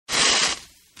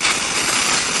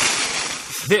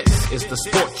This is the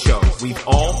sports show we've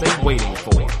all been waiting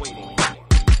for.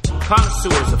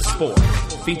 Connoisseurs of Sport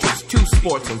features two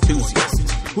sports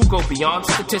enthusiasts who go beyond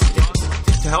statistics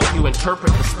to help you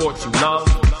interpret the sports you love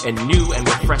in new and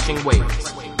refreshing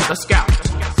ways. The Scout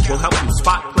will help you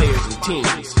spot players and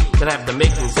teams that have the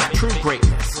makings of true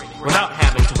greatness without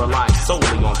having to rely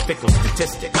solely on fickle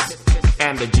statistics.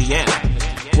 And the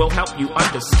GM will help you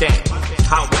understand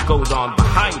how what goes on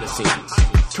behind the scenes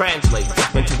translates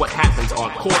into what happens on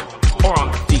court or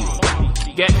on the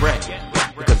field. Get ready,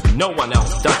 because no one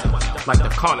else does it like the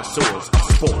Connoisseurs of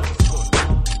Sport.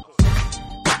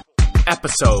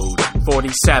 Episode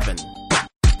 47.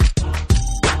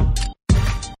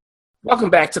 Welcome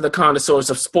back to the Connoisseurs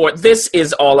of Sport. This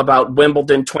is all about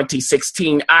Wimbledon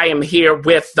 2016. I am here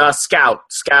with the Scout.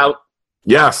 Scout?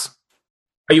 Yes.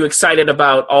 Are you excited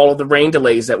about all of the rain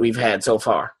delays that we've had so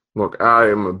far? Look, I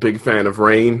am a big fan of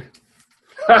rain.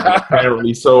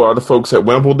 Apparently so are the folks at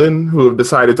Wimbledon, who have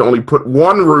decided to only put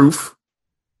one roof.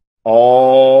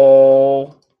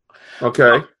 Oh.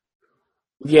 Okay.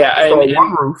 Yeah. And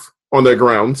one roof on their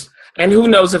grounds. And who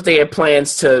knows if they had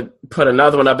plans to put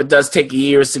another one up. It does take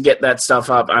years to get that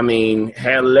stuff up. I mean,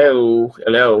 hello.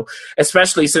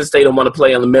 Especially since they don't want to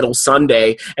play on the middle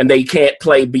Sunday and they can't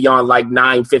play beyond like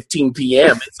 9:15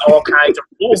 p.m. It's all kinds of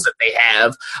rules that they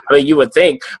have. I mean, you would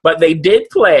think. But they did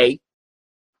play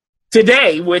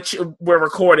today, which we're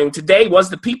recording. Today was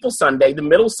the People Sunday, the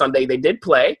middle Sunday. They did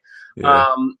play.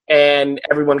 Yeah. And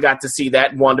everyone got to see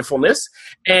that wonderfulness.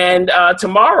 And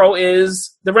tomorrow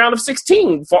is the round of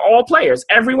 16 for all players.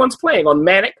 Everyone's playing on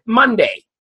Manic Monday.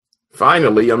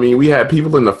 Finally. I mean, we had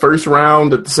people in the first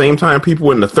round at the same time,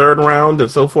 people in the third round, and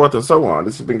so forth and so on.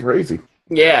 This has been crazy.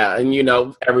 Yeah, and, you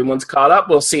know, everyone's caught up.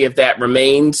 We'll see if that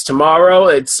remains tomorrow.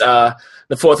 It's the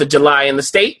 4th of July in the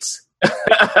States,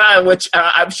 which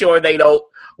I'm sure they don't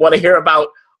want to hear about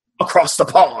across the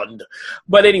pond.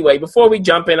 But anyway, before we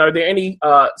jump in, are there any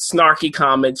snarky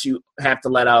comments you have to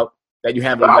let out that you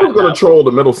haven't? I was going to troll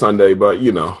the middle Sunday, but,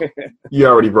 you know, you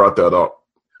already brought that up.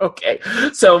 Okay.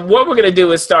 So what we're going to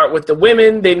do is start with the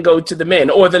women, then go to the men,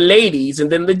 or the ladies,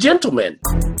 and then the gentlemen.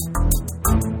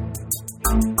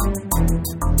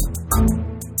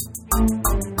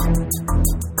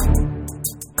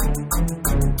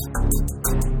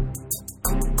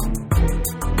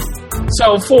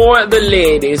 So for the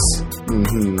ladies,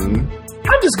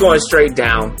 I'm just going straight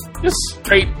down. Just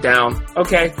straight down,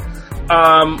 okay?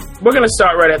 We're going to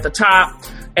start right at the top,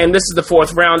 and this is the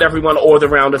fourth round, everyone, or the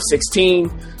round of 16.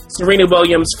 Serena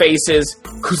Williams faces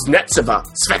Kuznetsova,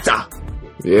 Sveta.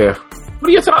 Yeah. What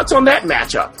are your thoughts on that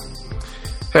matchup?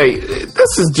 Hey,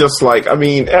 this is just like, I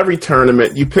mean, every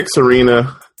tournament, you pick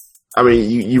Serena. I mean,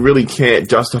 you really can't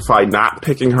justify not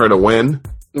picking her to win.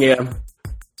 Yeah.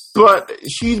 But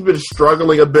she's been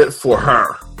struggling a bit for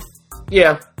her.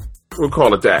 Yeah. We'll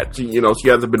call it that. She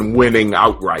hasn't been winning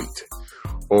outright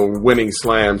or winning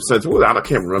slams since, well, I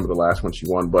can't remember the last one she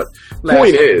won, but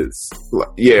point is,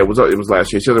 yeah, it was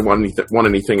last year. She hasn't won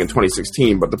anything in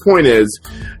 2016, but the point is,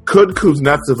 could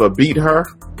Kuznetsova beat her?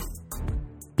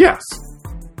 Yes.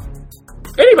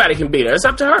 Anybody can beat her. It's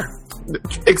up to her.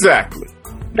 Exactly.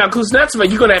 Now, Kuznetsova,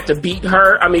 you're going to have to beat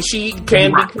her. I mean, she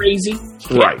can be crazy. She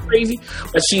can be crazy,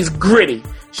 but she's gritty.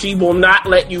 She will not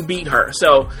let you beat her.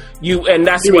 So and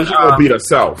that's what she will beat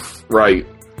herself, right?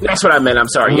 That's what I meant. I'm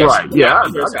sorry. Yes, right. Yeah,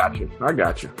 I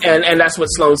got you. And that's what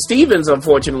Sloane Stephens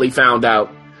unfortunately found out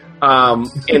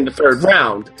in the third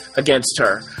round against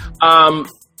her.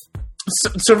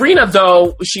 Serena,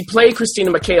 though, she played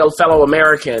Christina McHale, fellow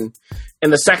American, in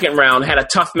the second round, had a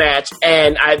tough match,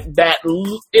 and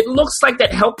it looks like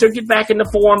that helped her get back into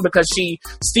form because she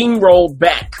steamrolled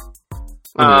back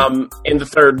in the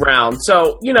third round.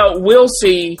 So, you know, we'll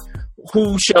see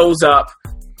who shows up.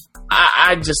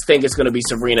 I just think it's going to be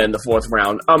Serena in the fourth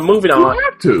round. Moving on. You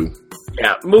have to.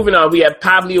 Yeah, moving on. We have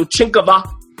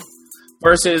Pavlyuchenkova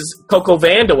versus Coco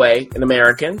Vandeweghe, an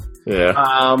American.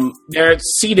 Yeah. They're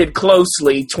seated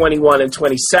closely, 21 and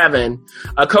 27.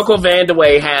 Coco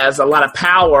Vandeweghe has a lot of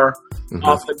power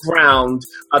off the ground.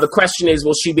 The question is,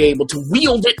 will she be able to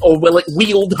wield it, or will it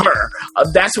wield her?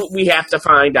 That's what we have to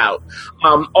find out.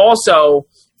 Also,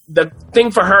 the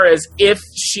thing for her is if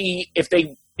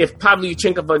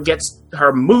Pavlyuchenkova gets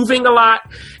her moving a lot,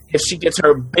 if she gets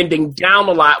her bending down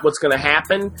a lot, what's going to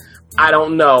happen? I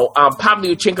don't know.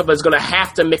 Pavlyuchenkova is going to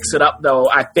have to mix it up, though,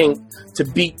 I think, to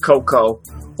beat Coco.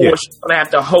 Or she's going to have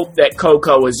to hope that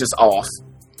Coco is just off.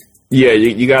 Yeah,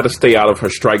 you got to stay out of her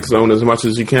strike zone as much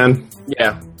as you can.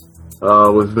 Yeah.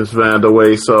 With Miss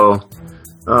Vandeweghe. So,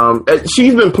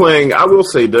 she's been playing, I will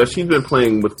say this, she's been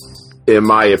playing with, in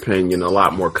my opinion, a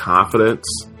lot more confidence.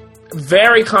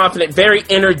 very confident, very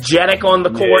energetic on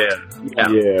the court.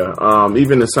 Yeah.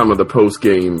 Even in some of the post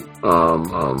game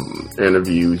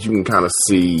interviews, you can kind of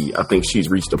see. I think she's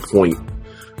reached a point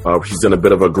where she's in a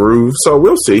bit of a groove. So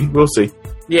we'll see.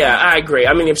 Yeah, I agree.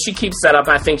 I mean, if she keeps that up,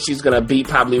 I think she's going to beat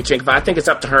Pavlyuchenkova. I think it's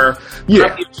up to her.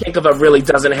 Yeah. Pavlyuchenkova really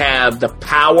doesn't have the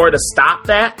power to stop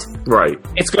that. Right.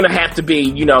 It's going to have to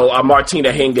be, a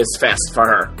Martina Hingis fest for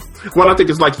her. Well, I think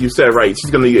it's like you said, right?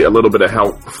 She's going to get a little bit of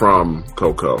help from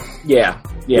Coco. Yeah.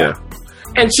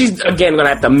 And she's, again, going to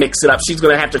have to mix it up. She's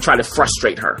going to have to try to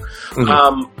frustrate her.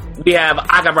 Mm-hmm. We have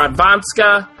Aga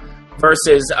Radwanska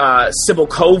versus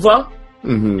Cibulkova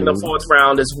in the fourth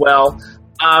round as well.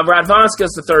 Radwanska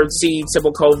is the third seed.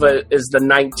 Cibulkova is the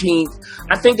 19th.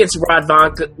 I think it's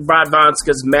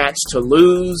Radwanska's match to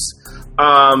lose.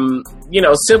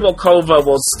 Cibulkova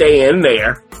will stay in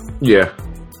there. Yeah.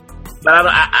 But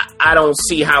I don't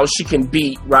see how she can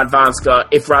beat Radwanska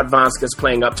if Radwanska's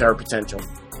playing up to her potential.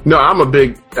 No, I'm a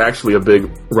big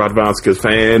Radwanska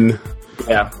fan.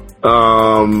 Yeah.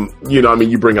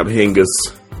 You bring up Hingis.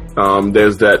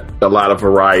 There's a lot of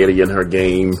variety in her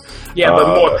game. Yeah,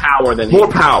 but more power than more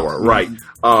power, right?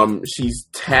 She's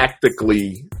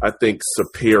tactically, I think,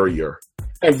 superior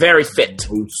and very fit,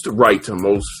 to most of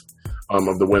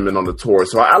the women on the tour.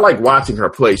 So I like watching her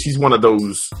play. She's one of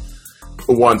those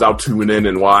ones I'll tune in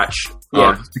and watch.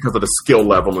 Because of the skill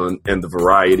level and the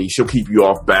variety. She'll keep you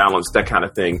off balance, that kind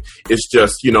of thing. It's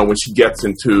just, when she gets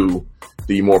into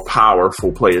the more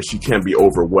powerful players, she can be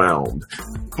overwhelmed.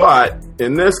 But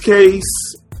in this case,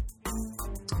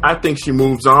 I think she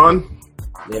moves on.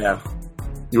 Yeah.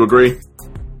 You agree?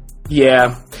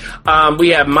 Yeah. We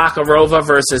have Makarova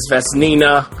versus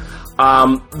Vesnina.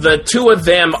 The two of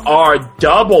them are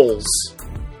doubles.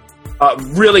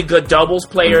 Really good doubles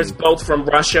players, both from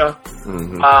Russia.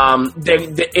 Mm-hmm.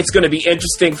 It's going to be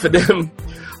interesting for them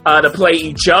to play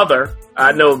each other.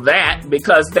 I know that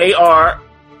because they are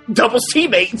doubles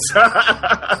teammates.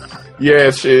 Yeah,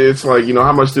 it's like,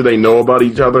 how much do they know about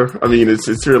each other? I mean,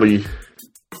 it's really...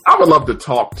 I would love to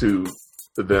talk to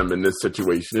them in this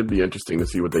situation. It'd be interesting to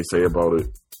see what they say about it.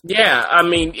 Yeah, I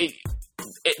mean...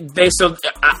 this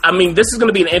is going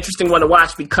to be an interesting one to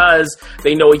watch because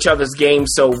they know each other's game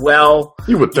so well.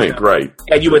 You would think, right?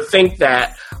 And you would think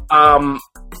that. I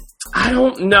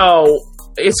don't know.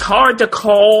 It's hard to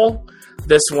call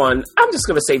this one. I'm just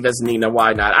going to say Vesnina.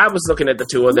 Why not? I was looking at the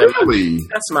two of them. Really?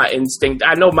 That's my instinct.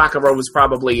 I know Makarova was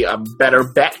probably a better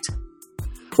bet.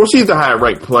 Well, she's a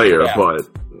higher-ranked player, but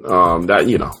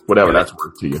whatever that's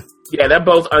worth to you. Yeah, they're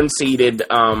both unseeded.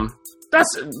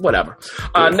 That's whatever.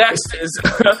 Next is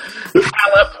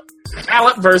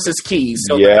Halep versus Keys.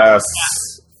 So yes.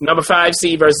 Number 5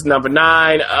 seed versus number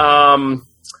 9.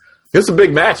 It's a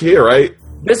big match here, right?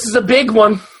 This is a big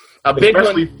one.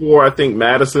 Especially for, I think,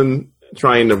 Madison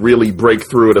trying to really break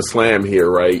through at a slam here,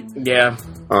 right? Yeah.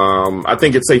 I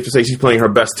think it's safe to say she's playing her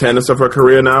best tennis of her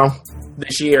career now.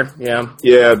 This year, yeah.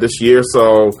 Yeah, this year.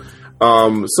 So,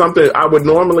 something I would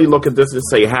normally look at this and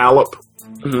say Halep.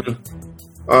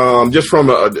 Mm-hmm. Just from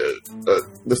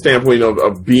the standpoint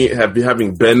of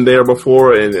having been there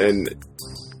before and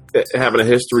having a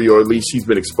history, or at least she's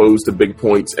been exposed to big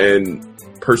points and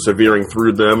persevering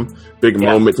through them, big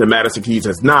moments, and Madison Keys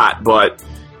has not. But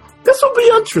this will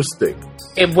be interesting.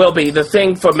 It will be. The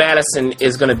thing for Madison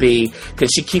is going to be, can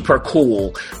she keep her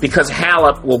cool? Because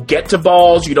Halep will get to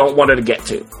balls you don't want her to get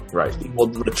to. Right. Will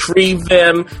retrieve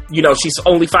them. She's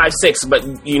only 5'6", but,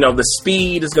 the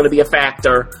speed is going to be a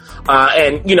factor.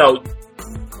 And,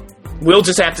 we'll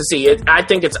just have to see it. I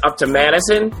think it's up to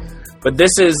Madison, but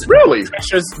this is... Really?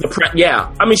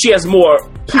 Yeah. I mean, she has more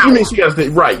power. You mean she has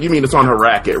right. You mean it's on her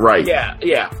racket, right.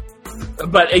 Yeah.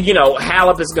 But,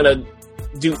 Halep is going to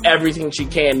do everything she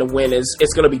can to win.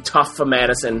 It's going to be tough for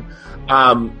Madison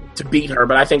to beat her,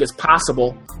 but I think it's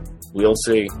possible. We'll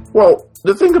see. Well,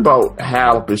 the thing about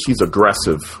Halep is she's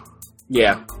aggressive.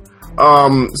 Yeah.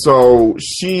 So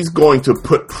she's going to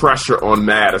put pressure on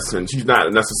Madison. She's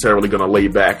not necessarily going to lay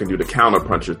back and do the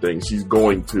counterpuncher thing. She's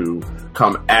going to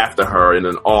come after her in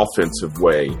an offensive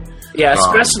way. Yeah,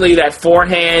 especially that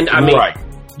forehand. I mean, right.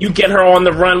 You get her on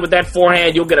the run with that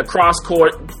forehand, you'll get a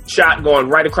cross-court shot going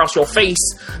right across your face.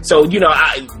 So, you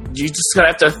just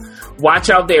going to have to watch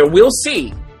out there. We'll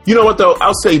see. You know what, though?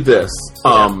 I'll say this.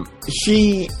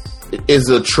 She is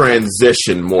a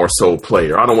transition more so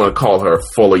player. I don't want to call her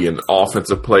fully an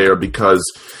offensive player because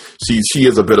she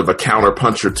is a bit of a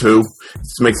counterpuncher too. If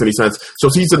this makes any sense. So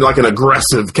she's like an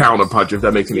aggressive counterpuncher, if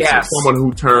that makes any sense. Someone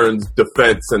who turns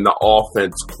defense into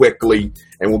offense quickly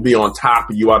and will be on top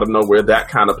of you out of nowhere, that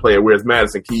kind of player. Whereas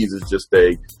Madison Keys is just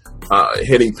a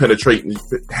hitting, penetrating,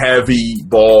 heavy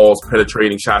balls,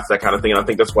 penetrating shots, that kind of thing. And I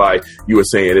think that's why you were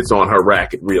saying it's on her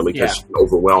racket, really, because she can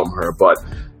overwhelm her. But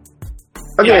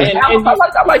again, I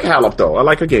like Halep, though. I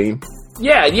like her game.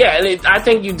 Yeah, and I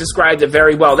think you described it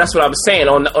very well. That's what I was saying.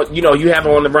 You have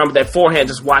her on the run with that forehand.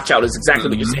 Just watch out. Is exactly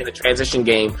what you're saying. The transition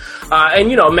game,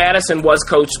 and Madison was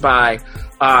coached by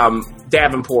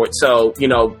Davenport, so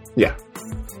yeah,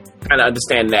 kind of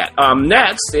understand that.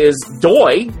 Next is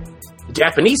Doi, the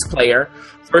Japanese player,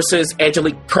 versus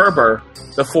Angelique Kerber,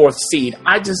 the 4th seed.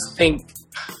 I just think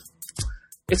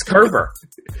it's Kerber.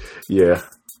 Yeah.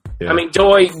 I mean,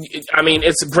 Doi. I mean,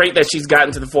 it's great that she's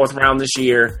gotten to the 4th round this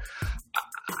year.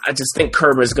 I just think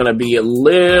Kerber is going to be a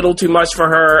little too much for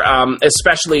her,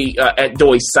 especially at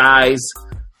Doi's size.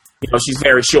 She's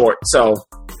very short, so.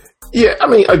 Yeah, I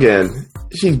mean, again,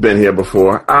 she's been here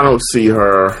before. I don't see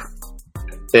her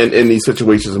in these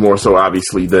situations more so,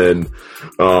 obviously, than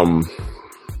than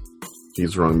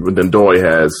Doi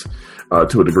has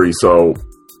to a degree. So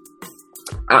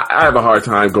I have a hard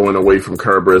time going away from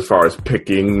Kerber as far as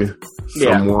picking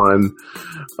someone.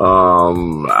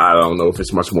 I don't know if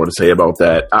it's much more to say about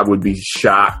that. I would be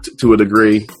shocked to a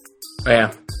degree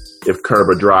if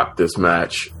Kerber dropped this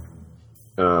match.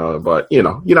 But, you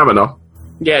never know.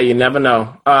 Yeah, you never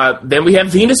know. Then we have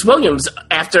Venus Williams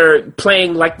after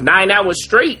playing like 9 hours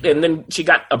straight, and then she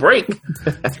got a break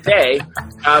today.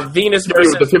 Venus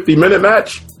versus the 50-minute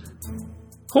match.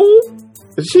 Who?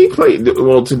 She played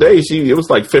today. It was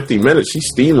like 50 minutes. She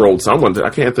steamrolled someone. I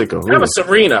can't think of who. That was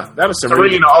Serena.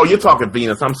 Serena. Oh, you're talking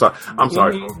Venus. I'm sorry.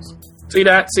 Folks. See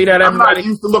that? Everybody.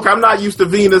 I'm not used to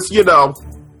Venus. Hey,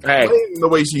 playing the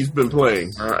way she's been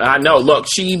playing. I know. Look,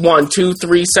 she won 2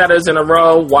 3-setters in a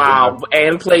row. Wow,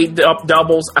 and played up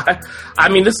doubles. I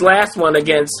mean, this last one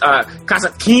against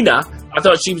Kasatkina, I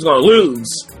thought she was going to lose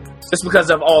just because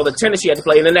of all the tennis she had to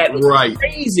play, and then that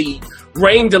crazy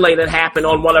rain delay that happened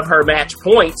on one of her match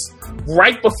points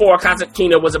right before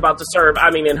Kasatkina was about to serve.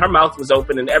 I mean, and her mouth was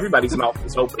open and everybody's mouth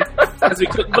was open because we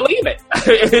couldn't believe it.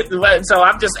 So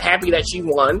I'm just happy that she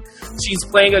won. She's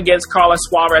playing against Carla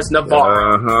Suarez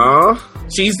Navarro.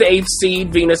 She's the 8th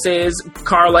seed. Venus is.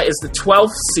 Carla is the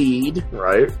 12th seed.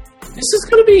 Right. This is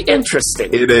going to be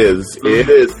interesting. It is. It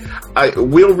is.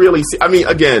 We'll really see. I mean,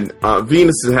 again,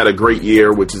 Venus has had a great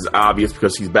year, which is obvious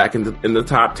because she's back in the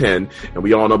top 10, and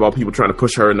we all know about people trying to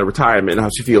push her into retirement and how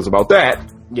she feels about that.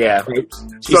 Yeah.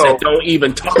 She said, don't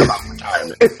even talk about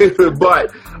retirement.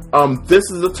 But this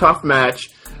is a tough match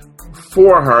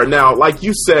for her. Now, like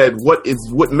you said, what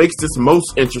makes this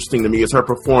most interesting to me is her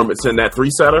performance in that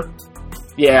 3-setter.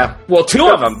 Yeah. Well, 2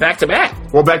 of them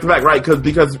back-to-back. Well, back-to-back, right,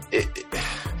 because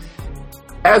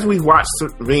as we watch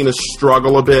Venus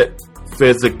struggle a bit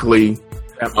physically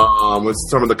with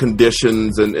some of the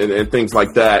conditions and things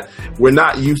like that, we're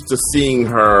not used to seeing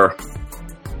her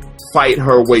fight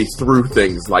her way through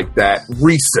things like that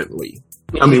recently.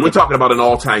 I mean, we're talking about an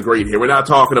all-time great here. We're not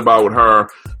talking about her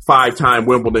 5-time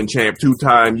Wimbledon champ,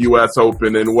 2-time U.S.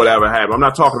 Open, and whatever have you. I'm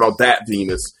not talking about that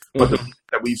Venus, but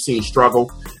that we've seen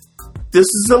struggle. This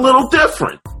is a little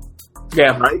different.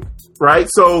 Yeah. Right?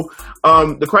 So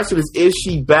the question is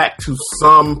she back to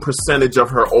some percentage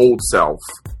of her old self?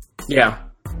 Yeah.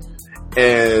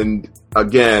 And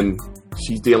again,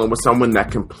 she's dealing with someone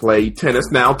that can play tennis.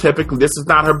 Now, typically, this is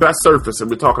not her best surface, and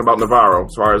we're talking about Navarro,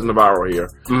 as far as Navarro here.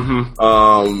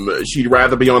 She'd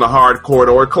rather be on a hard court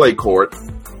or a clay court.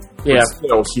 Yeah. But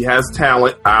still, she has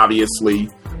talent, obviously.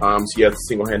 She has a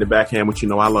single-handed backhand, which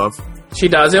I love. She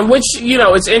does, and which,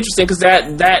 it's interesting because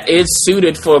that is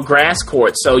suited for grass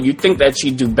court, so you'd think that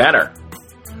she'd do better.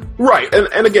 Right,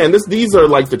 and again, these are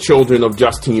like the children of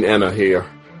Justine Enna here.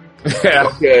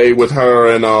 Yeah. Okay, with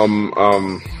her and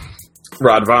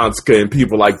Radwanska and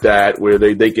people like that, where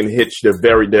they can hitch,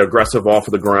 they're aggressive off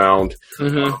of the ground.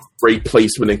 Great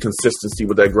placement and consistency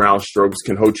with their ground strokes,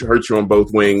 can hurt you on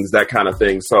both wings, that kind of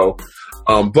thing. So,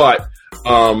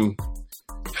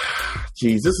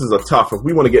 geez, this is a tough. If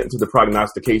we want to get into the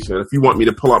prognostication, and if you want me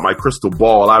to pull out my crystal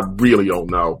ball, I really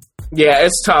don't know. Yeah,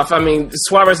 it's tough. I mean,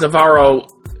 Suarez Navarro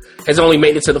has only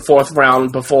made it to the 4th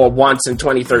round before once in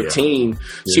 2013. Yeah.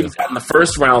 She was out in the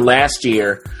 1st round last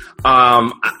year.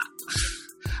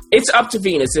 It's up to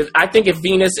Venus. I think if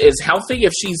Venus is healthy,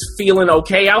 if she's feeling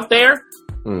okay out there,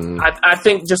 I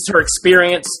think just her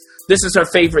experience, this is her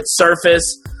favorite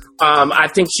surface. I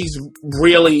think she's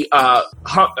really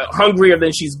hungrier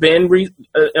than she's been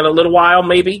in a little while,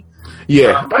 maybe.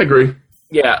 Yeah, I agree.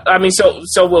 Yeah, I mean,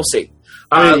 so we'll see.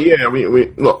 I'm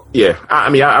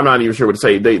not even sure what to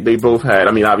say. They both had,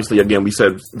 I mean, obviously, again, we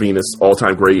said Venus,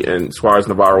 all-time great, and Suarez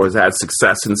Navarro has had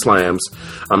success in slams,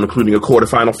 including a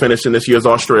quarterfinal finish in this year's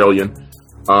Australian.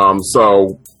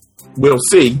 So we'll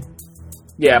see.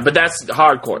 Yeah, but that's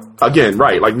hard court. Again,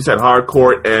 right. Like we said, hard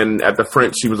court, and at the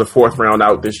French, she was a 4th round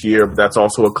out this year, but that's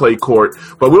also a clay court.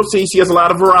 But we'll see. She has a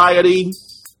lot of variety.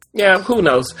 Yeah, who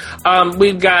knows?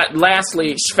 We've got,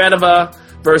 lastly, Shvedova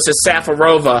versus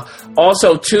Safarova.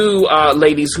 Also, 2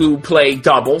 ladies who play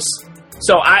doubles.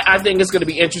 So I think it's going to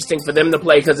be interesting for them to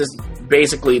play because it's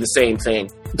basically the same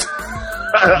thing.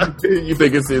 You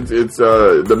think it's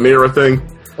the mirror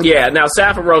thing? Yeah, now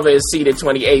Safarova is seeded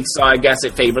 28th, so I guess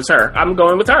it favors her. I'm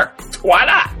going with her. Why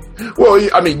not? Well,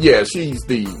 I mean, yeah, she's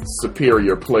the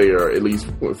superior player, at least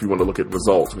if you want to look at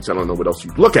results, which I don't know what else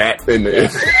you look at in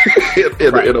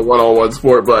a one-on-one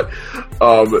sport. But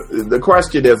the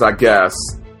question is, I guess,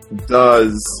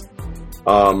 does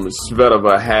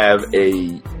Shvedova have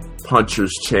a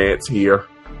puncher's chance here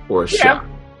or a shot?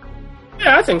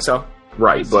 Yeah, I think so.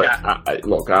 Right, but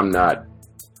look, I'm not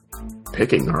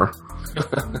picking her.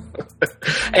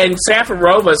 And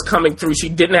Safarova is coming through. She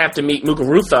didn't have to meet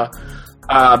Muguruza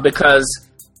because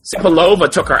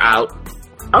Sapolova took her out.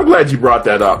 I'm glad you brought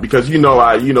that up because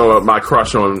my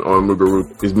crush on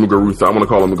Muguruza is Muguruza. I want to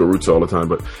call him Muguruza all the time,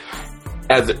 but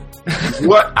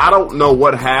I don't know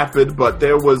what happened, but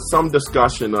there was some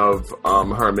discussion of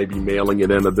her maybe mailing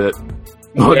it in a bit.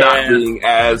 Not being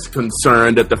as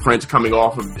concerned at the French coming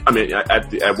off of,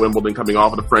 at Wimbledon coming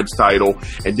off of the French title,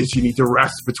 and did she need to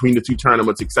rest between the 2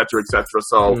 tournaments, et cetera, et cetera.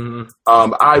 So,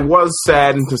 I was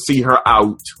saddened to see her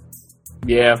out.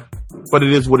 Yeah. But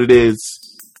it is what it is.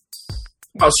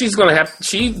 Oh, she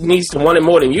needs to want it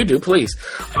more than you do, please.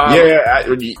 I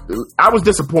was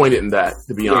disappointed in that,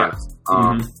 to be honest.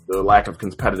 The lack of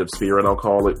competitive spirit, I'll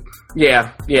call it.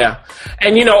 Yeah.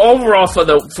 And, overall for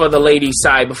the ladies'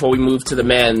 side, before we move to the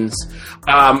men's,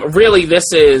 really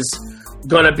this is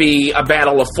going to be a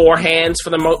battle of forehands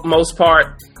for the most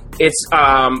part. It's,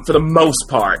 for the most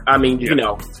part. I mean,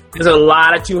 there's a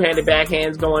lot of two-handed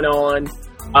backhands going on.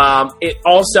 It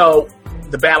also,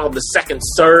 the battle of the second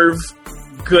serve,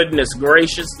 goodness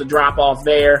gracious, the drop-off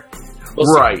there.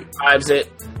 Right. Drives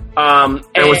it. And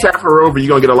with Safarova, you're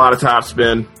going to get a lot of top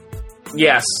spin.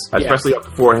 Yes. Especially up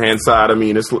the forehand side. I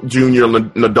mean, it's junior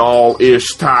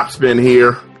Nadal-ish top spin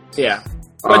here. Yeah.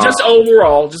 But just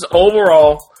overall,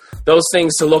 those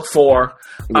things to look for.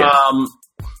 Yeah.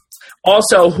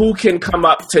 Also, who can come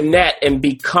up to net and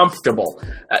be comfortable?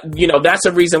 That's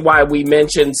a reason why we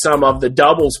mentioned some of the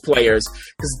doubles players,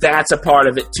 because that's a part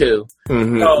of it too.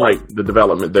 Mm-hmm. So, right, the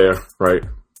development there, right.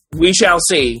 We shall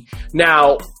see.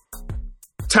 Now,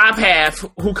 top half,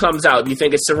 who comes out? Do you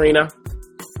think it's Serena?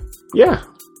 Yeah.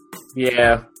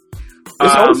 Yeah.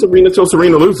 It's always Serena till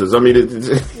Serena loses. I mean,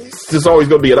 it's just always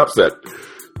going to be an upset.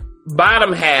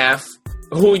 Bottom half,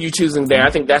 who are you choosing there? I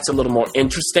think that's a little more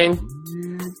interesting.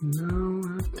 No,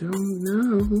 I don't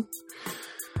know.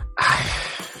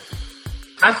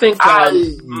 I think...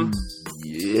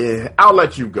 yeah, I'll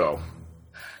let you go.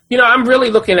 I'm really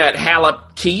looking at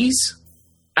Halep Keys.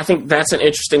 I think that's an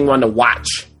interesting one to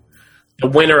watch. The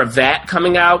winner of that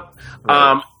coming out.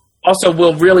 Right. Also,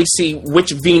 we'll really see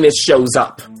which Venus shows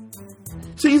up.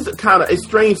 She's it's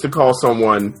strange to call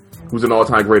someone who's an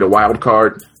all-time great a wild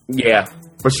card. Yeah.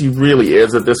 But she really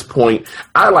is at this point.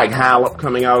 I like Halep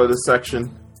coming out of this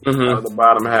section, out of the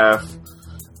bottom half.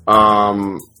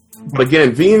 But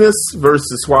again, Venus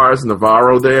versus Suarez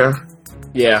Navarro there.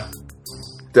 Yeah.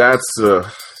 That's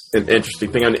an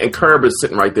interesting thing. And Kerber is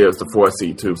sitting right there as the 4th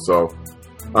seed, too. So,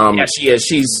 yeah, she is.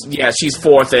 She's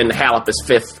 4th and Halep is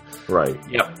 5th. Right.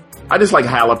 Yep. I just like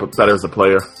Halep better as a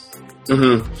player.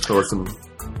 Mm-hmm. So there's some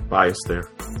bias there.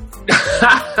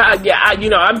 Yeah,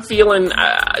 I'm feeling.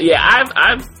 I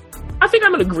think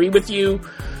I'm gonna agree with you.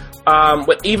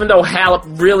 But even though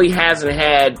Halep really hasn't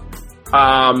had,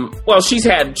 she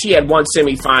had one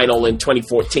semifinal in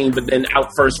 2014, but then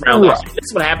out first round. Right.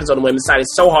 That's what happens on the women's side.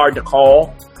 It's so hard to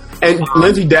call. And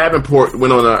Lindsay Davenport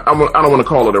went on I don't want to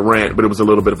call it a rant, but it was a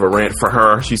little bit of a rant for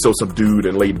her. She's so subdued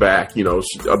and laid back,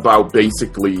 about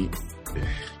basically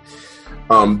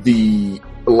the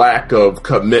lack of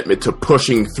commitment to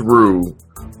pushing through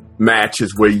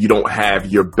matches where you don't have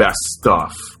your best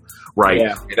stuff, right?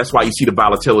 Yeah. And that's why you see the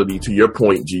volatility, to your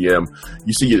point, GM.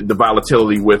 You see the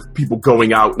volatility with people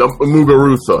going out,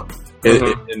 Muguruza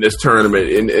in this tournament,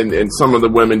 and some of the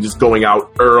women just going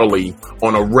out early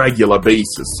on a regular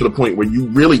basis to the point where you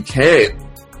really can't,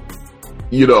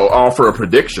 offer a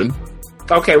prediction.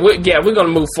 Okay, we're going to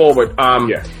move forward.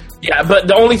 Yeah, but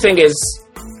the only thing is,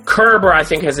 Kerber, I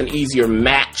think, has an easier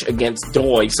match against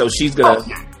Doi, so she's going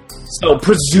to... So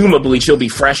presumably she'll be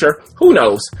fresher. Who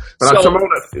knows? But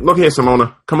Simona, look here,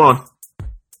 Simona. Come on.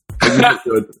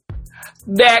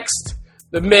 Next,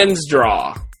 the men's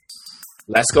draw.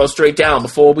 Let's go straight down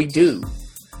before we do.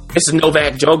 Mrs.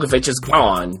 Novak Djokovic is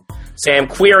gone. Sam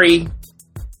Querrey,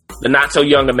 the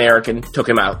not-so-young American, took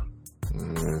him out.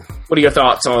 What are your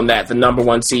thoughts on that? The number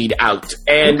one seed out.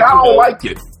 And I don't like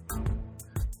it.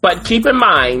 But keep in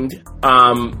mind,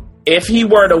 if he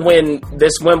were to win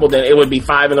this Wimbledon, it would be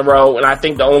 5 in a row, and I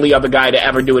think the only other guy to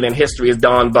ever do it in history is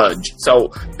Don Budge.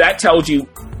 So that tells you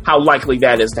how likely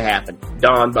that is to happen.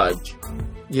 Don Budge.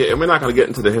 Yeah, and we're not going to get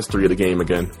into the history of the game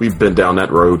again. We've been down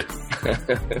that road.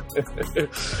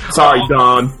 Sorry,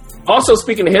 Don. Also,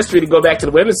 speaking of history, to go back to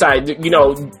the women's side,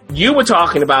 you were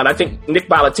talking about, I think Nick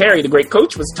Bollettieri, the great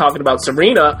coach, was talking about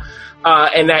Serena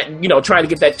and that, trying to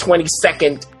get that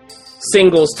 22nd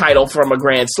singles title from a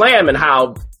Grand Slam and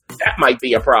how that might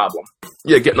be a problem.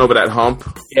 Yeah, getting over that hump.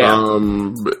 Yeah.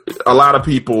 A lot of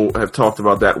people have talked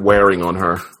about that wearing on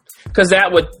her. Because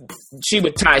she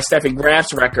would tie Steffi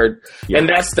Graf's record, and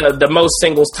that's the most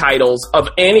singles titles of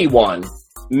anyone,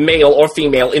 male or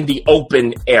female, in the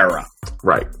Open era.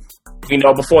 Right.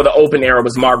 Before the Open era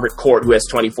was Margaret Court, who has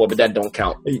 24, but that don't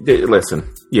count.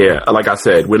 Listen, yeah, like I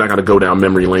said, we're not going to go down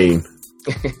memory lane.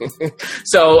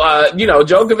 So,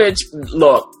 Djokovic,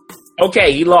 look,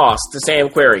 okay, he lost to Sam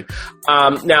Querrey.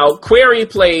 Now, Querrey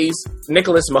plays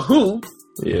Nicholas Mahut,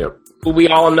 who we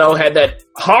all know had that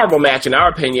horrible match, in our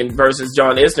opinion, versus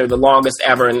John Isner, the longest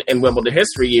ever in Wimbledon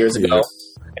history years ago. Yeah.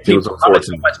 It was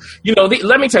unfortunate.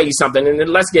 Let me tell you something, and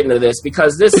then let's get into this,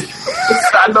 because this...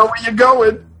 I know where you're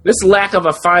going. This lack of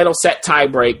a final set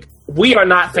tiebreak, we are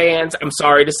not fans, I'm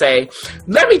sorry to say.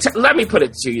 Let me put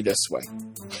it to you this way.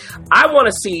 I want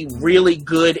to see really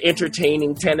good,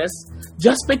 entertaining tennis.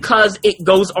 Just because it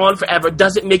goes on forever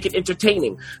doesn't make it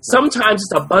entertaining. Sometimes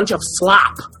it's a bunch of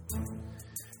slop.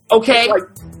 Okay?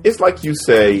 It's like you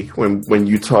say when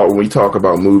we talk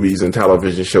about movies and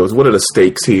television shows, what are the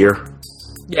stakes here?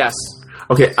 Yes.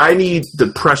 Okay, I need the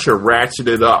pressure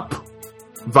ratcheted up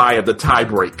via the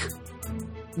tiebreak.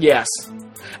 Yes.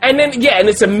 And then, and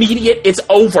it's immediate, it's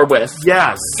over with.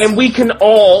 Yes. And we can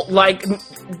all,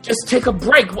 just take a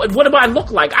break. What do I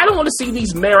look like? I don't want to see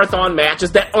these marathon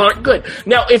matches that aren't good.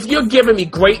 Now, if you're giving me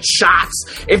great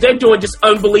shots, if they're doing just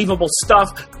unbelievable stuff,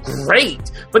 great.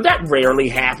 But that rarely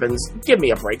happens. Give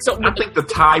me a break. So I think the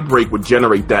tiebreak would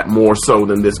generate that more so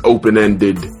than this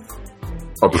open-ended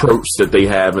approach that they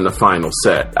have in the final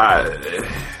set.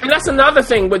 And that's another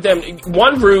thing with them.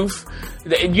 One roof,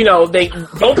 they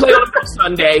don't play on a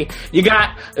Sunday. You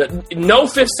got no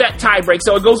fifth set tiebreak,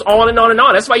 so it goes on and on and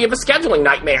on. That's why you have a scheduling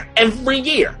nightmare every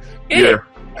year.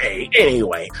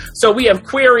 Anyway, so we have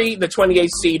Querrey, the 28th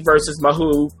seed, versus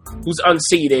Mahut, who's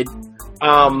unseeded.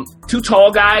 Two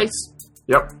tall guys.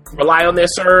 Yep. Rely on their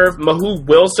serve. Mahut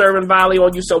will serve and volley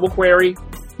on you, so will Querrey.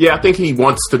 Yeah, I think he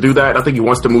wants to do that. I think he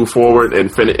wants to move forward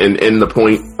and finish and end the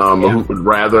point. Mahut would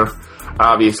rather,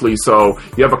 obviously. So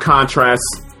you have a contrast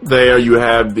there. You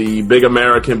have the big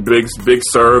American, big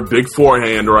serve, big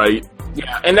forehand, right?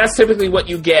 Yeah, and that's typically what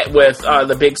you get with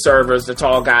the big servers, the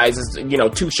tall guys. Is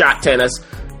two-shot tennis,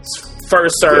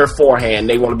 first serve, forehand.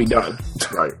 They want to be done.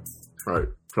 Right.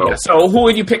 So who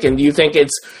are you picking? Do you think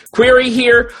it's Querrey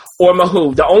here or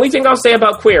Mahut? The only thing I'll say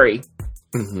about Querrey,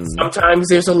 sometimes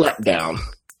there's a letdown.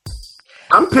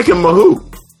 I'm picking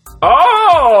Mahut.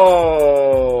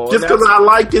 Oh! Just because I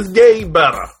like his game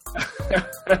better.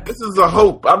 This is a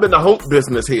hope. I'm in the hope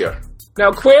business here.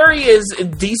 Now, Querrey is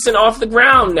decent off the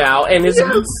ground now, and he's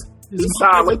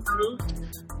solid.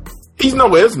 He's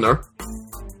no Isner.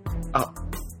 Oh.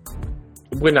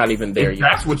 We're not even there yet.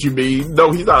 That's what you mean.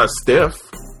 No, he's not a stiff.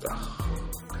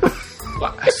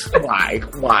 Why?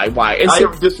 I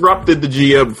have disrupted the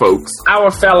GM, folks. Our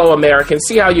fellow Americans.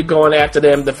 See how you're going after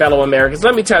them, the fellow Americans.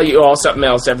 Let me tell you all something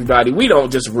else, everybody. We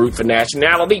don't just root for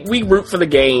nationality. We root for the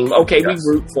game. Okay, yes.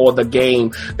 We root for the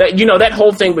game. That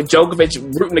whole thing with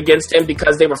Djokovic rooting against him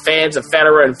because they were fans of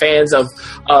Federer and fans of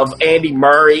Andy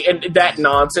Murray and that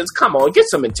nonsense. Come on, get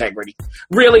some integrity.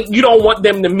 Really? You don't want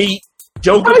them to meet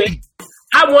Djokovic? Right.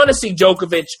 I want to see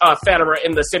Djokovic, Federer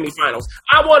in the semifinals.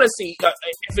 I want to see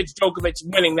if it's Djokovic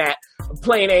winning that,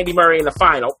 playing Andy Murray in the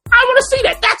final. I want to see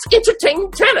that. That's entertaining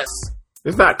tennis.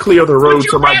 It's not clear the road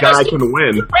so my guy can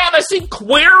win. You'd rather see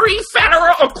Querrey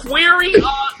Federer or Querrey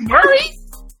Murray?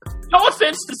 No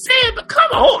offense to Sam, but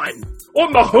come on. Or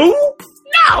Mahut?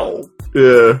 No.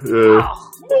 Yeah.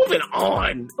 Oh, moving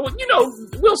on.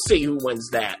 We'll see who wins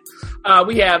that.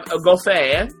 We have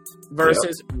Goffin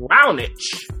versus Raonic.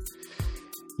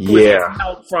 Yeah.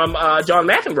 Help from John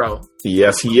McEnroe.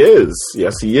 Yes, he is.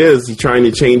 He's trying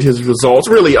to change his results.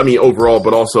 Really, overall,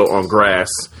 but also on grass.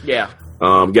 Yeah.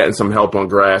 Getting some help on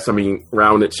grass.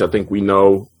 Raonic, I think we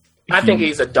know. I think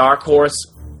he's a dark horse.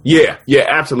 Yeah,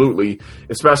 absolutely.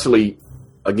 Especially,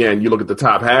 again, you look at the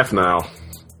top half now.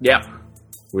 Yeah.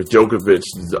 with Djokovic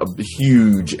is a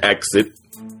huge exit.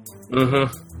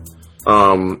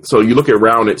 So you look at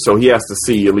Raonic, so he has to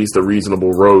see at least a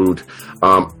reasonable road,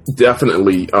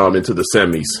 definitely into the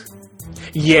semis.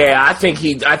 Yeah, I think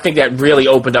that really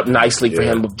opened up nicely for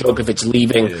him with Djokovic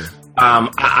leaving. Yeah.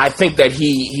 I think that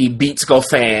he beats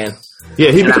Goffin.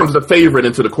 Yeah, he becomes the favorite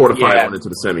into the quarterfinal and into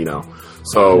the semi now.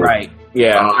 So right,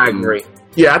 yeah, I agree.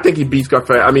 Yeah, I think he beats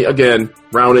Goffin. I mean, again,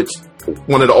 Raonic,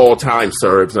 one of the all-time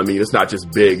serves. I mean, it's not just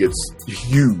big; it's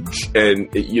huge, and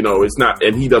it's not.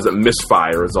 And he doesn't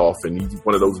misfire as often. He's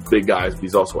one of those big guys, but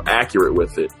he's also accurate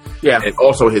with it. Yeah, and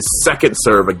also his second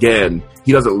serve again,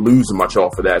 he doesn't lose much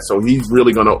off of that. So he's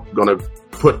really gonna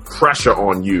put pressure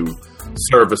on you,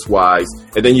 service-wise.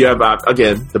 And then you have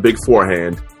again the big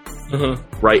forehand,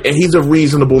 right? And he's a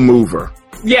reasonable mover.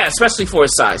 Yeah, especially for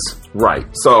his size. Right.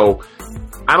 So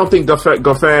I don't think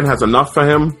Goffin has enough for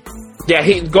him. Yeah,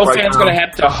 Goffin's going to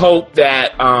have to hope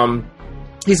that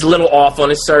he's a little off on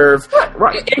his serve.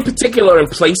 Right. In particular, in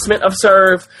placement of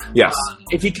serve. Yes.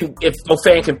 If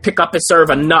Goffin can pick up his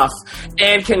serve enough,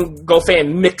 and can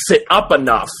Goffin mix it up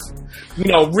enough,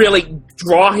 really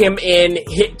draw him in,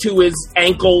 hit to his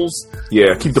ankles.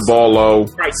 Yeah, keep the ball low.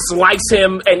 Right, slice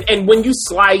him. And when you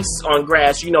slice on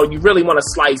grass, you really want to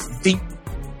slice deep.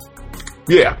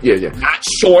 Yeah. Not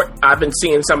short. I've been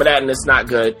seeing some of that, and it's not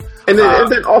good. And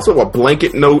then also a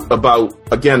blanket note about,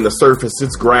 again, the surface.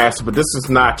 It's grass, but this is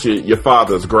not your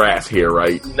father's grass here,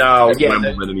 right? No,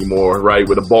 Wimbledon anymore, right?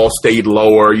 Where the ball stayed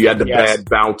lower, you had the bad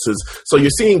bounces. So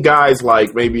you're seeing guys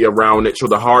like maybe around it, so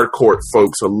the hard court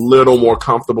folks a little more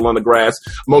comfortable on the grass.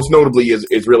 Most notably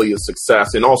is really his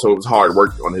success, and also it was hard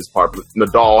work on his part. But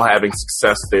Nadal having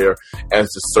success there as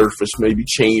the surface maybe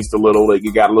changed a little, like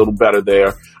it got a little better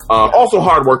there. Also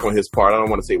hard work on his part. I don't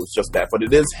want to say it was just that, but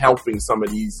it is helping some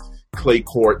of these clay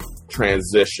court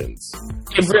transitions.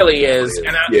 It really is.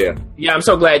 And I'm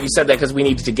so glad you said that, because we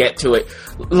needed to get to it.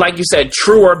 Like you said,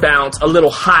 truer bounce, a little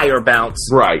higher bounce.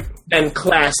 Right. Than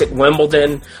classic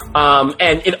Wimbledon.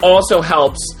 And it also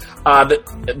helps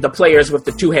the players with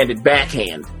the two-handed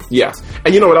backhand. Yes.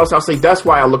 And you know what else I'll say? That's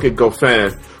why I look at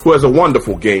Goffin, who has a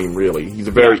wonderful game, really. He's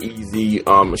a very easy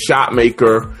shot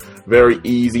maker, very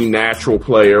easy, natural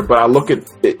player. But I look at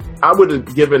it, I would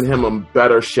have given him a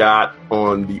better shot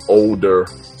on the older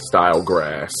style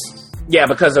grass. Yeah,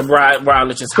 because of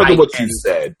Raonic's height. Because of what you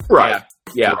said. Right.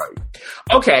 Yeah. Right.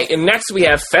 Okay, and next we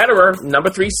have Federer, number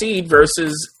 3 seed,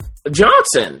 versus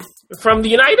Johnson from the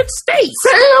United States.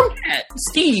 Sam? Yeah,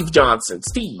 Steve Johnson.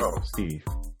 Steve. Oh, Steve.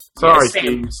 Sorry,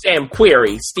 Sam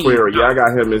Querrey. Steve. Querrey. Yeah, I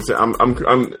got him.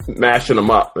 I'm mashing them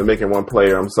up and making one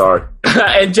player. I'm sorry.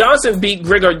 And Johnson beat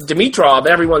Grigor Dimitrov,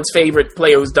 everyone's favorite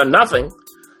player who's done nothing.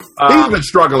 He's been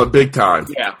struggling big time.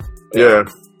 Yeah,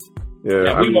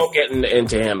 we won't get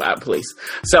into him, please.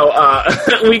 So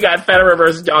we got Federer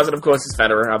versus Johnson. Of course, it's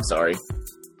Federer. I'm sorry.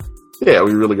 Yeah,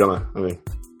 we really gonna.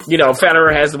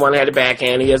 Federer has the one-handed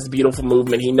backhand. He has the beautiful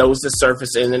movement. He knows the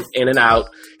surface in and out.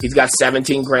 He's got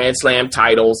 17 Grand Slam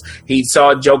titles. He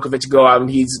saw Djokovic go out, and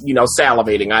he's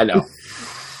salivating. I know.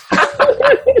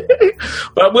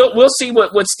 But we'll see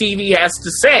what Stevie has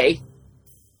to say.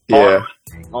 Yeah.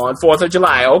 On 4th of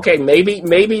July. Okay, maybe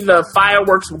the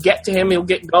fireworks will get to him. He'll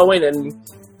get going and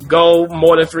go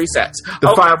more than 3 sets.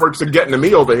 The fireworks are getting to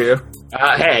me over here.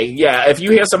 Hey, yeah, if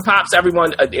you hear some pops,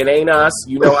 everyone, it ain't us.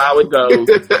 You know how it goes.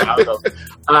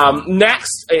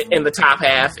 Next in the top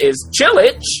half is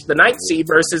Cilic, the 9th seed,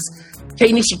 versus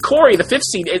Kei Nishikori, the 5th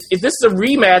seed. This is a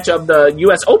rematch of the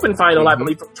U.S. Open final, I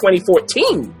believe, from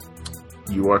 2014.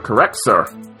 You are correct, sir.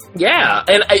 Yeah,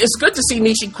 and it's good to see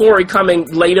Nishikori coming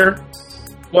later,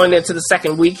 going into the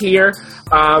second week here.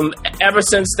 Ever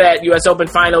since that U.S. Open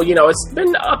final, it's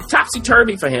been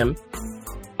topsy-turvy for him.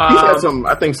 He's had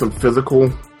some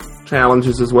physical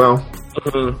challenges as well.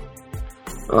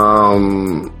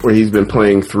 Where he's been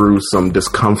playing through some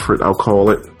discomfort, I'll call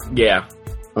it. Yeah.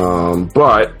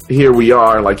 But here we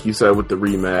are, like you said, with the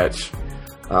rematch.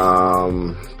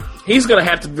 He's going to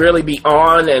have to really be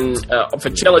on, and for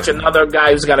Cilic, another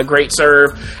guy who's got a great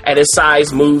serve, at his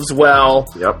size, moves well.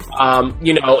 Yep.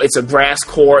 It's a grass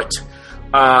court.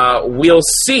 We'll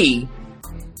see.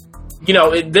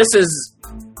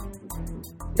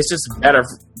 It's just better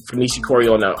for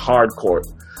Nishikori on a hard court.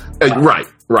 Right.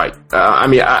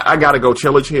 I got to go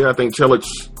Cilic here. I think Cilic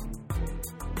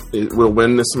will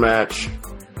win this match.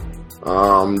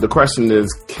 The question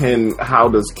is, how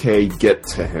does Kei get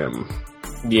to him?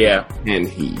 Yeah. Can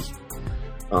he?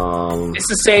 It's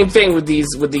the same thing with these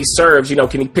serves.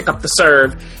 Can he pick up the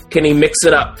serve? Can he mix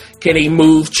it up? Can he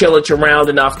move Cilic around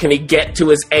enough? Can he get to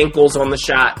his ankles on the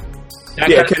shot?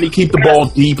 Can he keep the ball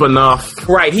deep enough?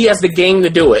 Right, he has the game to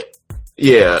do it.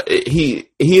 Yeah,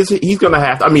 he's going to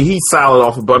have to. I mean, he's solid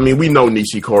off, but I mean, we know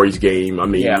Nishikori's game. I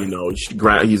mean, you know,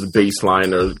 he's a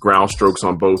baseliner, ground strokes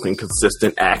on both,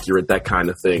 inconsistent, accurate, that kind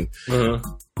of thing.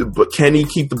 Mm-hmm. But can he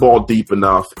keep the ball deep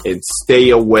enough and stay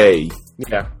away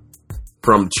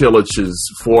from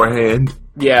Cilich's forehand?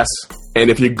 Yes.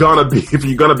 And if you're gonna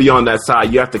be on that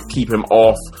side, you have to keep him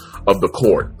off of the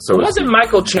court. So wasn't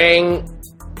Michael Chang?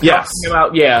 Yes.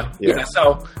 Yeah.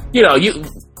 So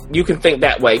you can think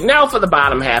that way. Now for the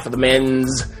bottom half of the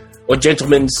men's or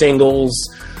gentlemen's singles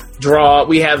draw,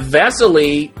 we have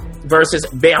Vesely versus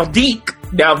Berdych.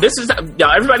 Now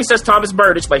everybody says Thomas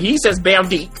Berdych, but he says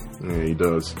Berdych. Yeah, he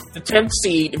does. The 10th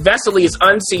seed. Vesely is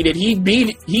unseeded. He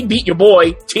beat your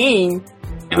boy Team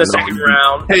in the second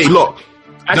round. Hey, look,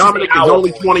 Dominic is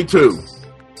only 22.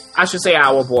 I should say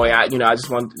our boy. I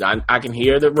can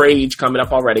hear the rage coming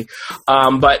up already.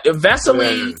 But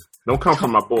Vesely. Don't come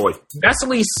from my boy.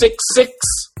 Vesely's 6'6".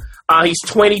 He's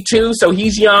 22, so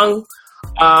he's young.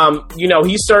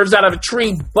 He serves out of a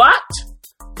tree, but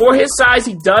for his size,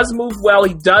 he does move well.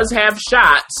 He does have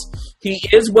shots. He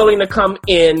is willing to come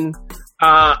in.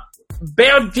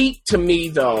 Berdych, to me,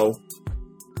 though,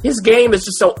 his game is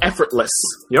just so effortless.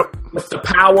 Yep. With the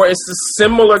power, it's a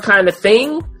similar kind of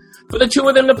thing for the two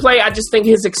of them to play. I just think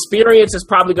his experience is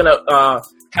probably going to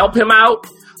help him out.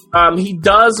 He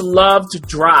does love to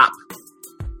drop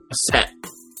a set,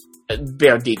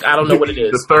 Berdych. I don't know what it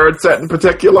is. The third set in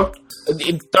particular?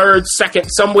 Third, second,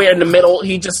 somewhere in the middle.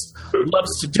 He just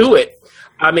loves to do it.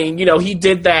 I mean, he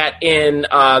did that in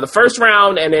the first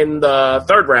round and in the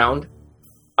third round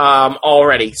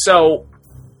already. So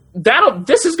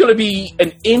this is going to be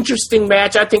an interesting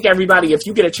match. I think everybody, if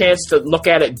you get a chance to look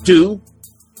at it, do.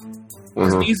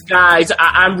 Because these guys,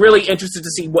 I'm really interested to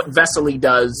see what Vesely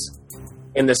does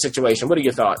in this situation. What are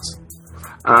your thoughts?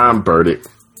 I'm Berdych.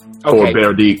 Okay. Or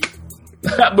Berdych.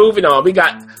 Moving on, we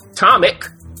got Tomic,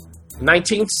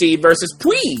 19th seed, versus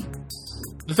Pouille,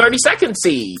 the 32nd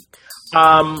seed.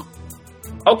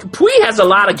 Pouille has a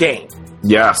lot of game.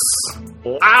 Yes. A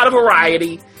lot of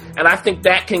variety, and I think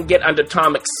that can get under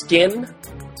Tomic's skin.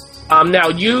 Now,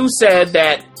 you said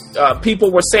that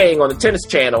people were saying on the Tennis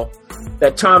Channel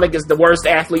that Tomic is the worst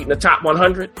athlete in the top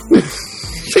 100.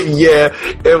 Yeah,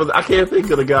 it was. I can't think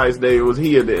of the guy's name. It was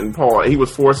he and Paul. He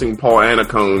was forcing Paul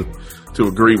Annacone to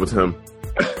agree with him.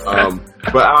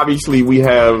 But obviously, we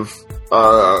have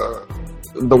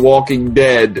the Walking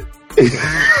Dead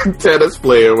tennis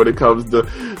player when it comes to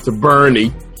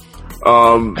Bernie.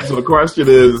 So the question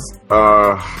is,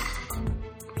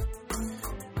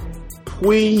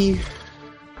 Pouille.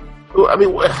 I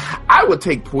mean, I would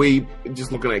take Pouille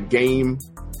just looking at game.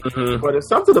 Mm-hmm. But it's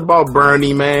something about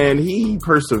Bernie, man. He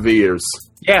perseveres.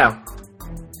 Yeah.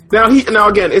 Now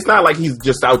again, it's not like he's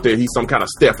just out there. He's some kind of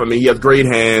stiff. I mean, he has great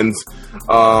hands.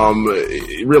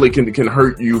 It really can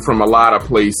hurt you from a lot of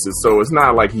places. So it's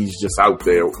not like he's just out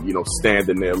there,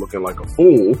 standing there looking like a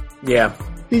fool. Yeah.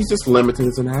 He's just limited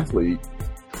as an athlete.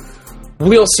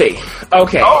 We'll see.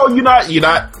 Okay. Oh, you're not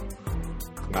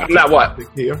what?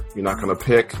 Here, you're not gonna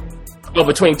pick. Oh,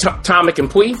 between Tomic and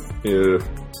Pouille? Yeah.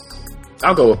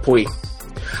 I'll go with Pouille.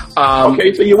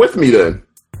 Okay, so you're with me then.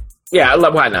 Yeah,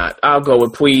 why not? I'll go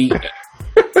with Pouille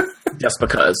just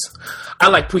because. I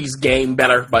like Pouille's game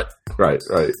better, but... Right.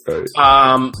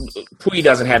 Pouille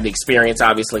doesn't have the experience,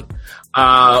 obviously.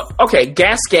 Okay,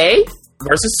 Gasquet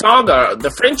versus Tsonga,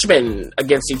 the Frenchmen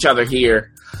against each other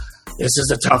here. This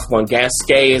is a tough one.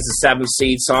 Gasquet is the 7th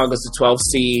seed, Tsonga's the 12th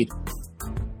seed.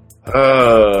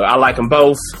 I like them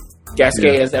both.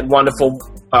 Gasquet has that wonderful...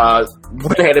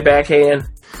 one-handed backhand.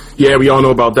 Yeah, we all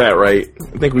know about that, right?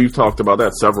 I think we've talked about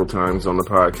that several times on the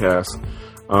podcast.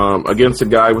 Against a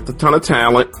guy with a ton of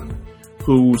talent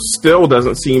who still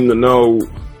doesn't seem to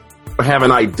have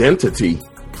an identity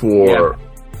for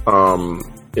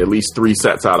at least 3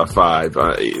 sets out of 5.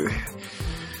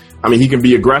 I mean, he can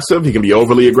be aggressive. He can be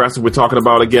overly aggressive. We're talking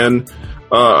about, again,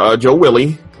 Joe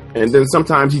Willie. And then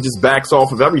sometimes he just backs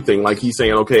off of everything. Like he's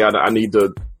saying, okay, I need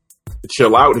to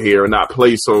chill out here and not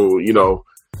play so,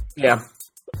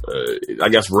 I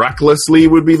guess recklessly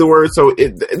would be the word. So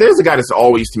there's a guy that's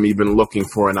always, to me, been looking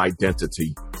for an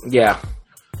identity. Yeah.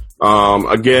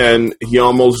 Again, he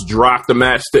almost dropped the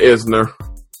match to Isner.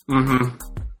 Mm-hmm.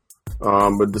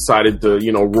 But decided to,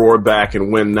 roar back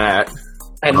and win that.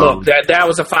 And look, that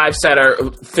was a 5-setter.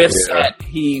 5th set,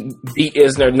 he beat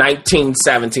Isner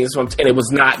 19-17. And it was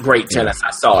not great tennis.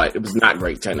 I saw it. It was not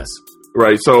great tennis.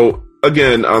 Right. So,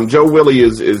 again, Joe Willie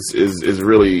is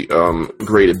really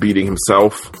great at beating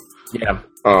himself. Yeah.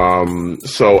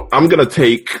 So I'm gonna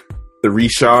take the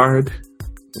Richard.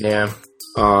 Yeah.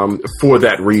 For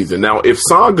that reason. Now, if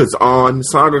Tsonga's on,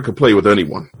 Tsonga could play with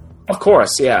anyone. Of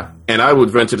course, yeah. And I would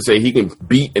venture to say he can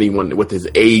beat anyone with his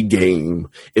A game.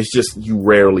 It's just you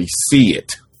rarely see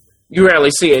it. You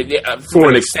rarely see it for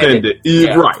an extended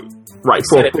right,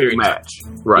 for a full match.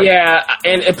 Right. Yeah,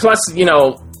 and plus,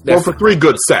 for 3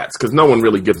 good sets, because no one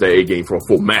really gives their A game for a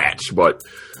full match, but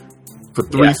for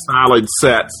 3 solid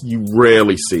sets, you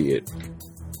rarely see it.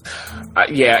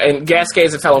 And Gasquet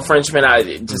is a fellow Frenchman.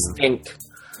 I just think,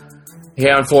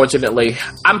 unfortunately.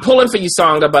 I'm pulling for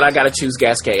Usanga, but I got to choose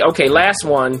Gasquet. Okay, last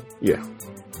one. Yeah.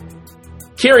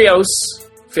 Kyrgios,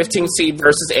 15th seed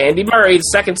versus Andy Murray, the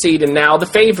 2nd seed, and now the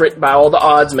favorite by all the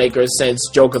odds makers since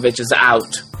Djokovic is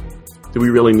out. Do we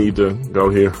really need to go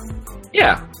here?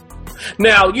 Yeah.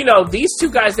 Now, these 2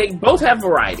 guys, they both have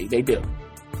variety. They do.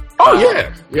 Oh,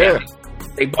 yeah.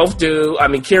 They both do. I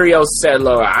mean, Kyrgios said,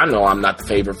 look, I know I'm not the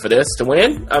favorite for this to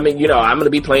win. I mean, I'm going to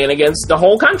be playing against the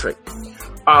whole country.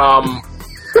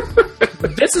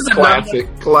 This is classic.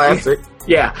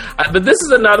 Yeah, but this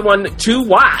is another one to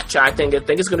watch. I think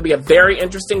it's going to be a very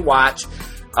interesting watch.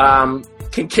 Can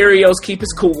Kyrgios keep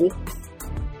his cool?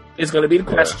 Is going to be the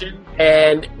question,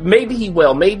 and maybe he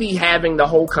will. Maybe having the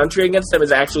whole country against him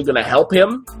is actually going to help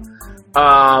him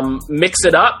mix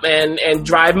it up and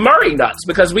drive Murray nuts,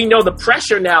 because we know the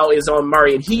pressure now is on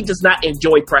Murray, and he does not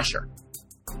enjoy pressure.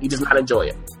 He does not enjoy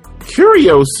it.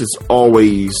 Kyrgios is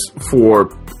always for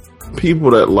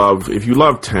people that if you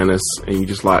love tennis and you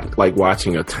just like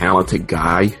watching a talented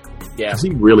guy. Yeah,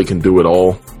 he really can do it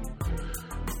all.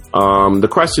 The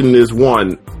question is,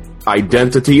 one,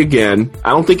 identity again.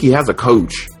 I don't think he has a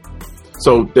coach.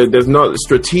 So there's no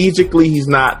strategically, he's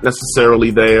not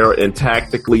necessarily there, and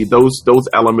tactically, those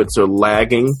elements are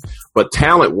lagging. But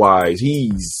talent-wise,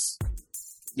 he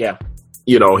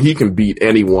can beat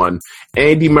anyone.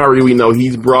 Andy Murray, we know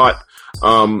he's brought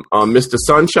Mr.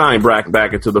 Sunshine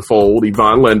back into the fold,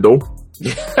 Ivan Lendl.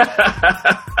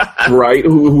 Right,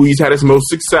 who he's had his most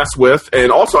success with.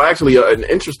 And also actually an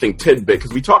interesting tidbit,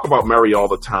 because we talk about Murray all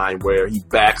the time where he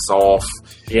backs off.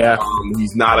 Yeah.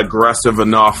 He's not aggressive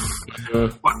enough.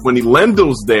 Mm-hmm. But when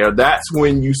Lendl's there, that's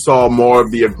when you saw more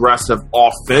of the aggressive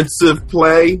offensive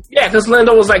play. Yeah, because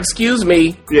Lendl was like, excuse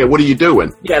me. Yeah, what are you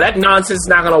doing? Yeah, that nonsense is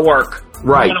not going to work.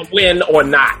 Right. You're going to win or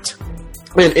not.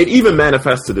 And it even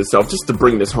manifested itself, just to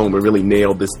bring this home and really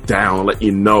nail this down, let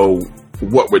you know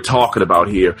what we're talking about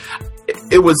here.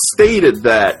 It was stated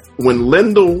that when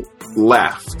Lendl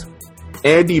left,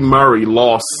 Andy Murray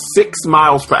lost 6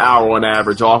 miles per hour on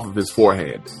average off of his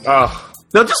forehand. Oh.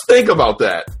 Now just think about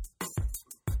that.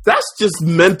 That's just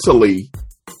mentally,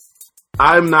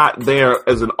 I'm not there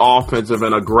as an offensive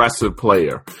and aggressive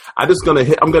player. I'm gonna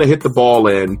hit the ball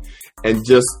in and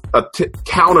just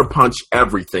counterpunch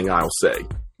everything, I'll say.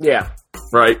 Yeah.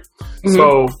 Right? Mm-hmm.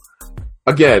 So,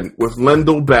 again, with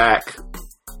Lendl back,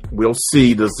 we'll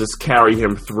see, does this carry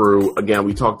him through? Again,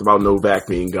 we talked about Novak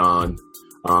being gone.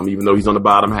 Even though he's on the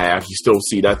bottom half, you still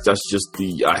see that's just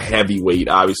the heavyweight,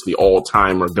 obviously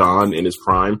all-timer gone in his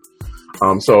prime.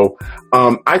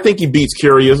 I think he beats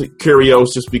Kyrgios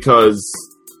just because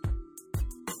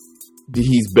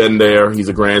he's been there. He's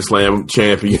a Grand Slam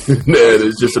champion.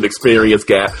 There's just an experience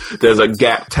gap. There's a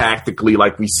gap tactically,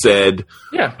 like we said.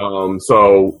 Yeah.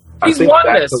 I think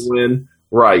that's a win.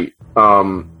 Right.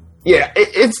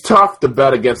 It's tough to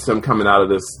bet against him coming out of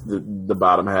the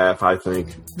bottom half, I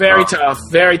think. Very tough.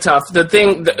 Very tough.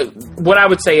 What I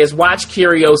would say is watch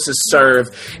Kyrgios' serve.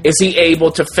 Is he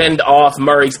able to fend off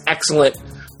Murray's excellent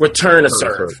return of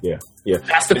serve? Yeah.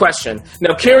 That's the question.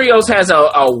 Now, Kyrgios has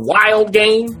a wild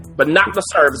game, but not the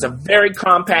serve. It's a very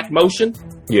compact motion.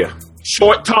 Yeah.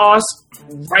 Short toss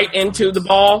right into the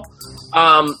ball.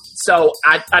 So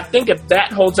I think if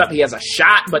that holds up, he has a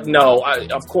shot. But no,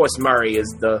 of course, Murray is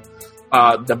the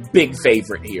big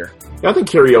favorite here. I think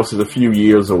Kyrgios is a few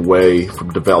years away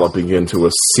from developing into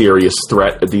a serious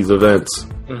threat at these events.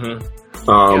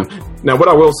 Mm-hmm. Now, what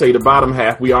I will say, the bottom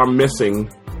half, we are missing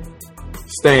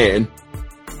Stan.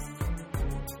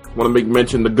 Want to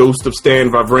mention the ghost of Stan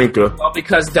Wawrinka. Well,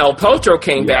 because Del Potro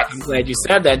came back. I'm glad you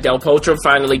said that. Del Potro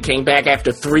finally came back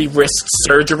after 3 wrist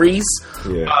surgeries.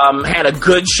 Yeah. Had a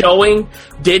good showing.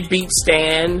 Did beat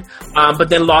Stan, but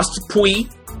then lost to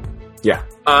Puig. Yeah.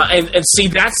 And see,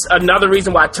 that's another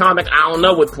reason why Tomic, I don't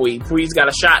know with Puig. Puig's got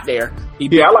a shot there.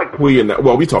 I like Puig in that.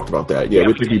 Well, we talked about that. Yeah,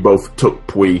 we think we both took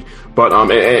Puig. But,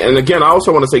 and again, I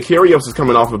also want to say Kyrgios is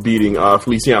coming off of beating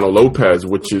Feliciano Lopez,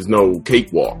 which is no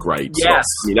cakewalk, right? Yes.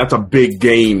 So, that's a big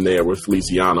game there with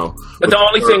Feliciano. But the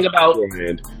only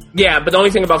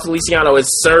thing about Feliciano is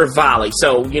serve volley.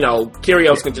 So,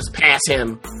 Kyrgios can just pass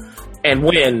him and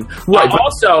win. Right.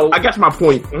 Also, I guess my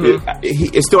point,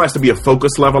 it still has to be a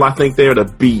focus level, I think, there to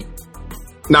beat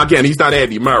Now, again, he's not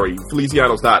Andy Murray.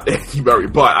 Feliciano's not Andy Murray,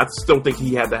 but I still think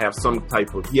he had to have some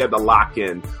type of, he had to lock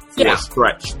in for a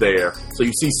stretch there. So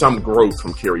you see some growth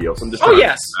from Kyrgios. I'm just trying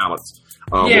to balance.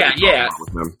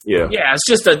 It's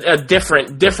just a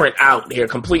different out here,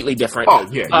 completely different. Oh,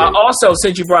 yeah. Also,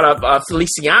 since you brought up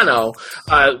Feliciano,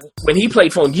 when he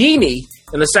played Fognini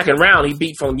in the second round, he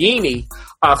beat Fognini.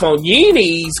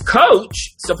 Fognini's coach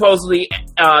supposedly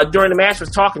during the match was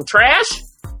talking trash.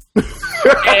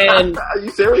 And are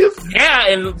you serious? Yeah,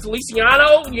 and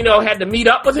Feliciano, had to meet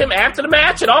up with him after the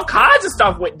match, and all kinds of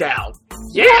stuff went down.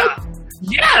 Yeah.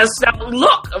 Yes. Now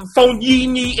look,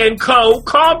 Fognini and co,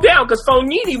 calm down, because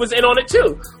Fognini was in on it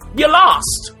too. You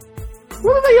lost.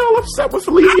 What are they all upset with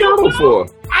Feliciano for?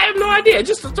 I have no idea.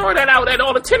 Just to throw that out at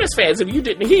all the tennis fans. If you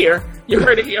didn't hear, you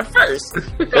heard it here first.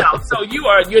 So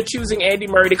you're choosing Andy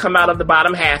Murray to come out of the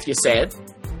bottom half. You said.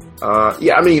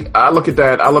 I mean, I look at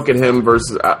that. I look at him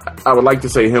versus. I would like to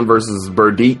say him versus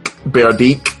Berdych.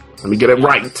 Let me get it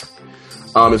right.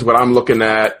 Is what I'm looking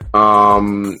at.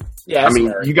 Yeah, I mean,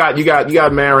 Murray. you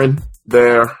got Marin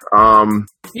there.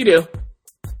 You do.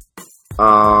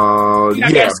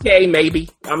 Gasquet,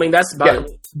 maybe. I mean, that's about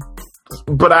it.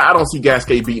 But I don't see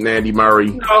Gasquet beating Andy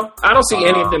Murray. No, I don't see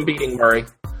any of them beating Murray.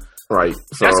 Right.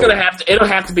 So. That's gonna have to. It'll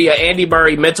have to be an Andy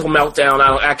Murray mental meltdown.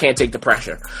 I can't take the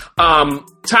pressure.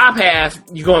 Top half,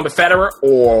 you going with Federer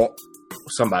or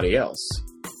somebody else?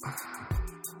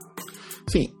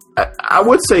 See, I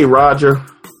would say Roger.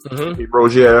 Mm-hmm.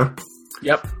 Roger.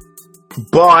 Yep.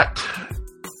 But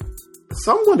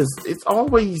it's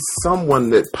always someone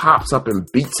that pops up and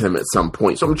beats him at some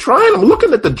point. So I'm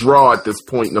looking at the draw at this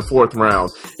point in the fourth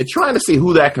round and trying to see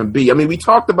who that can be. I mean, we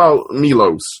talked about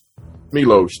Milos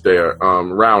there,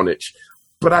 Raonic,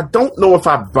 but I don't know if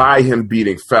I buy him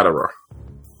beating Federer.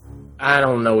 I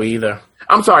don't know either.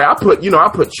 I'm sorry, I put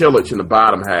Cilic in the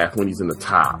bottom half when he's in the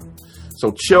top.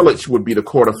 So Cilic would be the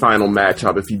quarterfinal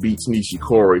matchup if he beats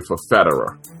Nishikori for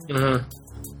Federer. Mm-hmm.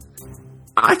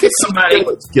 I could see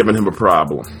Cilic giving him a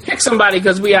problem. Pick somebody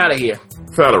because we out of here.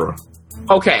 Federer.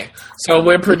 Okay, so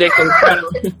we're predicting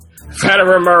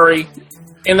Federer Murray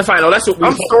in the final. That's what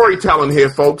I'm storytelling here,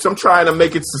 folks. I'm trying to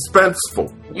make it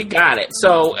suspenseful. You got it.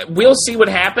 So we'll see what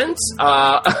happens.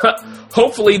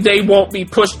 Hopefully they won't be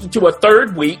pushed to a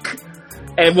third week,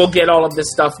 and we'll get all of this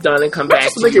stuff done and come back.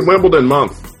 Let's make it Wimbledon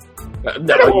month. It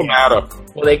won't matter.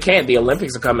 Well, they can't. The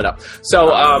Olympics are coming up.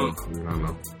 So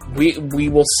we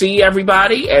will see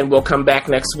everybody, and we'll come back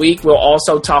next week. We'll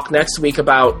also talk next week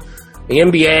about the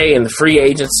NBA and the free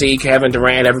agency, Kevin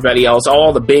Durant, everybody else,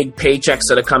 all the big paychecks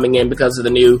that are coming in because of the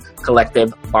new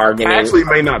collective bargaining. I actually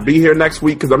may not be here next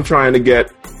week because I'm trying to get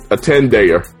a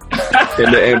 10-dayer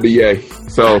in the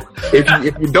NBA. So if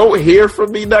you don't hear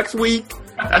from me next week,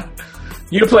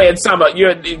 you're playing summer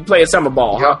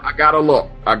ball. Yeah, I gotta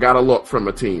look from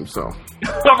a team. So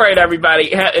all right,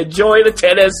 everybody, enjoy the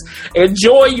tennis.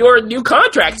 Enjoy your new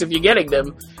contracts if you're getting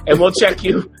them, and we'll check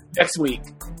you next week.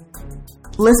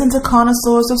 Listen to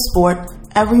Connoisseurs of Sport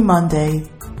every Monday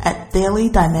at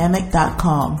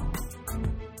dailydynamic.com.